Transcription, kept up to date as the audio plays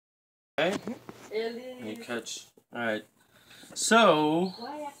Okay. You catch. Alright. So,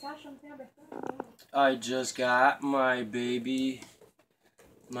 I just got my baby,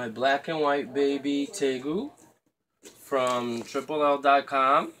 my black and white baby tegu from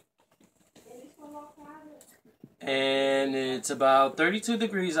LL.com. And it's about 32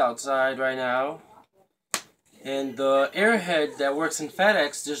 degrees outside right now. And the airhead that works in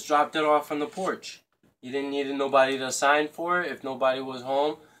FedEx just dropped it off on the porch. You didn't need nobody to sign for it. If nobody was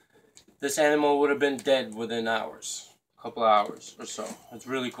home, this animal would have been dead within hours. A couple hours or so. It's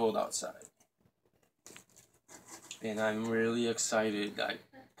really cold outside. And I'm really excited. I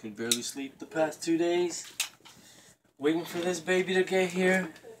could barely sleep the past 2 days. Waiting for this baby to get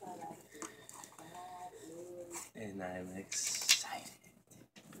here. And I'm excited.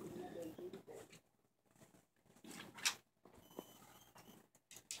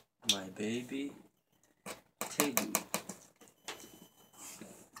 My baby tegu.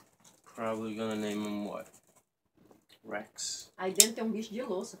 Probably gonna name him what? Rex. Aí dentro tem bicho de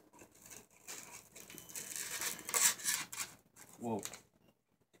louça. Whoa.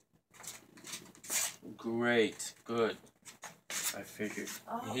 Great. Good. I figured.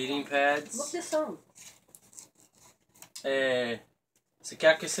 Heating pads. Look this song. Você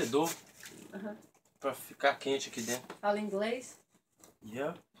quer aquecedor pra ficar quente aqui dentro. Fala inglês?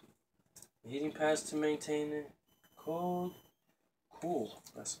 Yep. Heating pads to maintain it cold. Cool.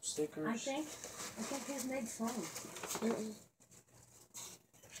 Got some stickers. I think he's made some.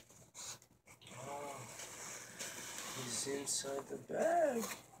 Oh, he's inside the bag.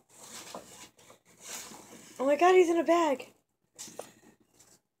 Oh my god, he's in a bag.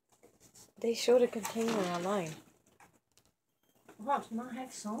 They showed a container online. Robson, not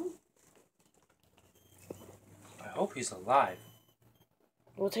have some? I hope he's alive.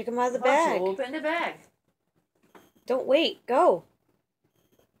 We'll take him out of the Robson, bag. open the bag. Don't wait, go.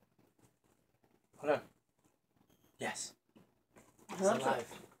 Hold on. Yes. He's Robson, alive.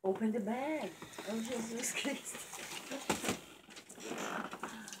 open the bag. Oh, Jesus Christ.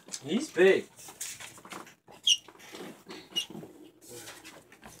 He's big.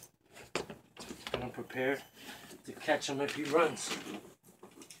 I'm prepared to catch him if he runs.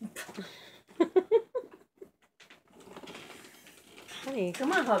 Honey,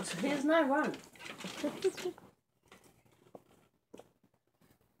 Come on, Robson. He's not running.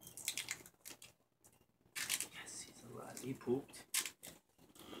 Yes, he's alive. He pooped.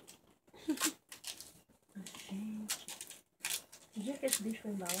 Gente. Que dia que esse bicho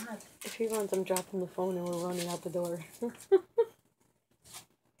foi embalado? if he runs, I'm dropping the phone and we're running out the door.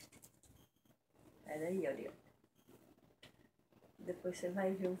 Sai daí, olha. Depois você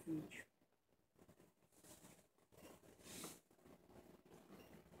vai ver o vídeo.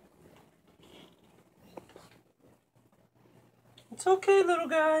 It's okay, little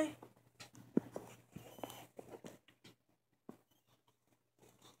guy.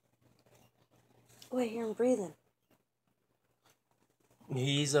 Oh, I hear him breathing.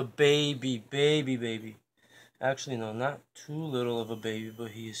 He's a baby. Actually, no, not too little of a baby,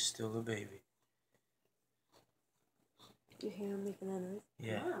 but he is still a baby. You hear him making that noise?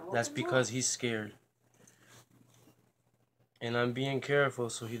 Yeah, Wow, that's what because he's scared. And I'm being careful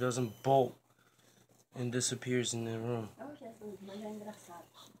so he doesn't bolt and disappears in the room. Oh, Jesus, mas é engraçado.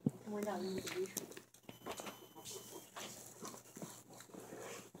 O tamanho da língua do bicho.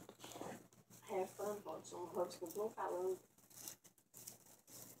 Have fun, Robson. O Robson comprou falando.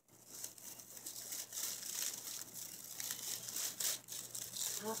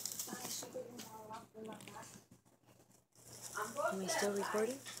 Am I still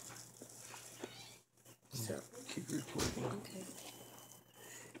recording? So keep recording. Okay.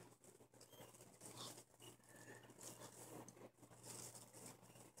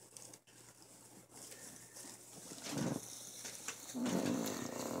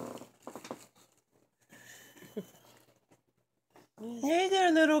 Hey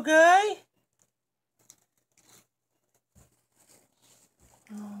there, little guy.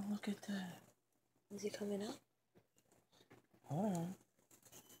 Oh, look at that. Is he coming up? Hold on.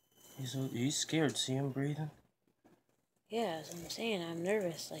 He's scared. See him breathing? Yeah, as I'm saying, I'm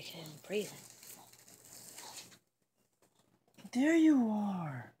nervous, like him breathing. There you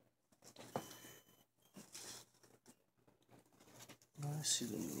are. I see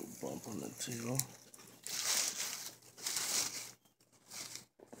the little bump on the tail.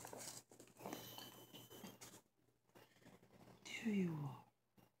 There you are.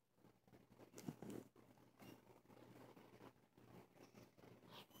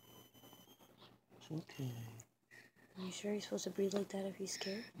 It's okay. Are you sure he's supposed to breathe like that if he's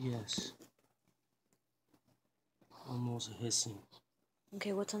scared? Yes. Almost hissing.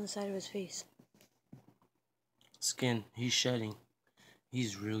 Okay, what's on the side of his face? Skin. He's shedding.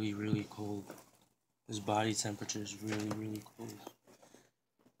 He's really, really cold. His body temperature is really, really cold.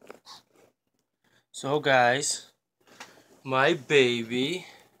 So guys, my baby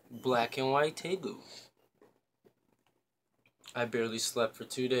black and white tegu. I barely slept for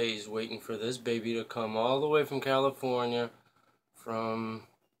 2 days waiting for this baby to come all the way from California, from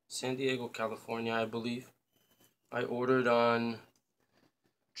San Diego, California, I believe. I ordered on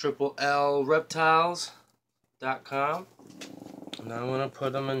triplelreptiles.com, and I'm going to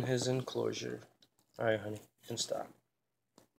put him in his enclosure. Alright, honey, you can stop.